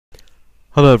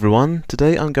Hello everyone,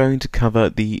 today I'm going to cover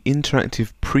the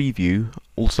interactive preview,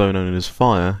 also known as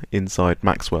Fire, inside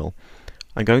Maxwell.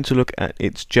 I'm going to look at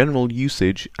its general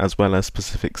usage as well as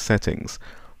specific settings.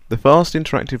 The Fast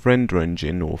Interactive Render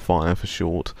Engine, or Fire for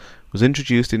short, was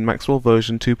introduced in Maxwell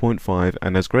version 2.5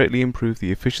 and has greatly improved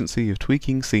the efficiency of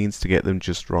tweaking scenes to get them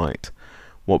just right.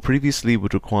 What previously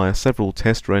would require several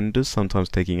test renders, sometimes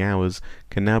taking hours,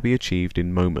 can now be achieved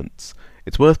in moments.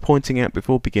 It's worth pointing out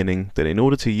before beginning that in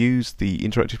order to use the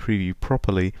interactive preview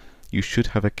properly, you should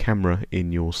have a camera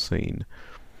in your scene.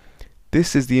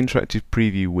 This is the interactive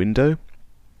preview window,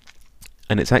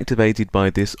 and it's activated by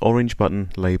this orange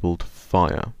button labelled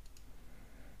Fire.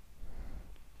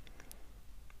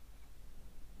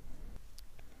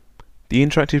 The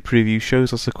interactive preview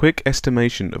shows us a quick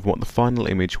estimation of what the final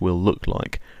image will look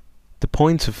like. The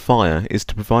point of Fire is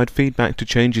to provide feedback to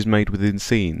changes made within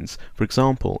scenes. For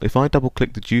example, if I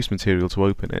double-click the juice material to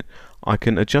open it, I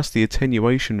can adjust the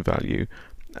attenuation value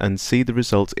and see the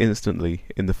results instantly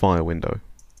in the Fire window.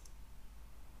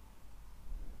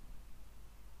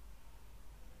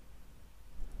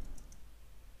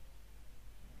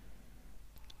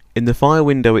 In the Fire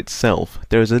window itself,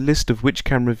 there is a list of which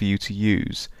camera view to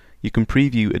use. You can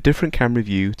preview a different camera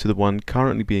view to the one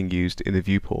currently being used in the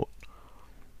viewport.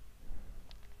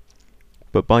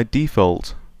 But by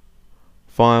default,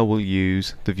 Fire will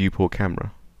use the viewport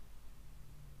camera.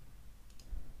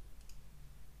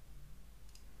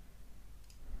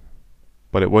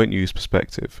 But it won't use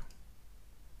perspective.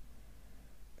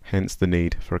 Hence the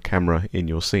need for a camera in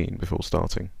your scene before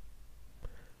starting.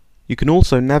 You can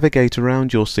also navigate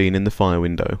around your scene in the Fire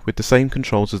window with the same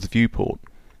controls as the viewport.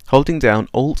 Holding down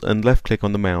Alt and left click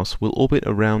on the mouse will orbit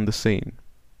around the scene.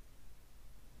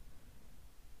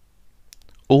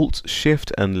 Alt,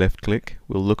 Shift and left click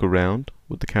will look around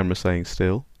with the camera staying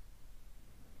still.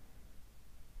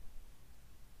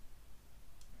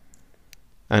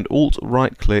 And Alt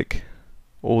right click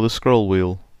or the scroll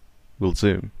wheel will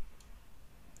zoom.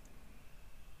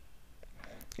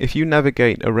 If you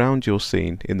navigate around your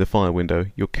scene in the Fire window,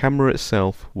 your camera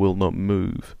itself will not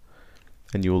move,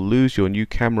 and you will lose your new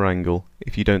camera angle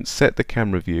if you don't set the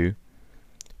camera view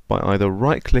by either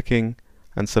right clicking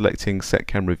and selecting Set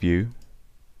Camera View,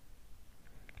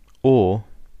 or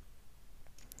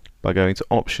by going to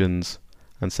Options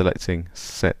and selecting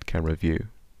Set Camera View.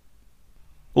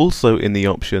 Also in the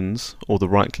Options, or the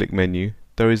right click menu,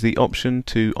 there is the option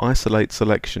to Isolate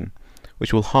Selection,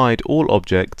 which will hide all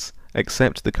objects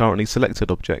except the currently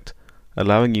selected object,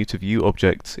 allowing you to view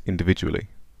objects individually.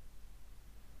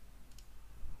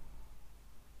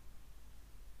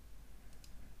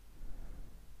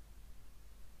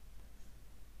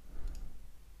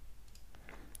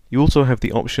 You also have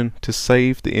the option to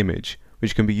save the image,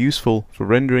 which can be useful for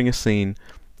rendering a scene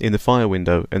in the Fire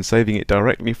window and saving it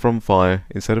directly from Fire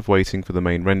instead of waiting for the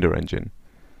main render engine.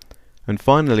 And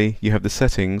finally, you have the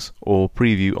settings or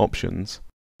preview options.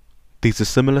 These are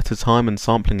similar to time and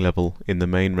sampling level in the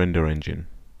main render engine.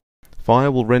 Fire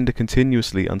will render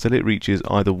continuously until it reaches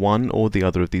either one or the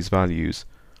other of these values.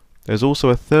 There's also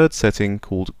a third setting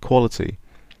called Quality.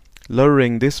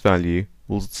 Lowering this value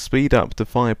will speed up the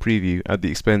Fire preview at the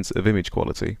expense of image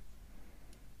quality.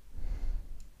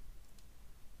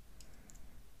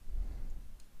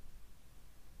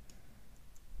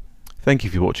 Thank you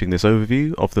for watching this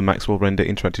overview of the Maxwell Render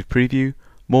interactive preview.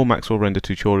 More Maxwell Render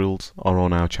tutorials are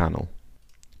on our channel.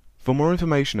 For more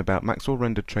information about Maxwell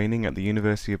Render training at the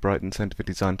University of Brighton Centre for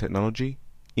Design Technology,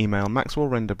 email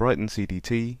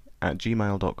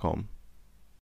maxwellrenderbrightonscdt@gmail.com.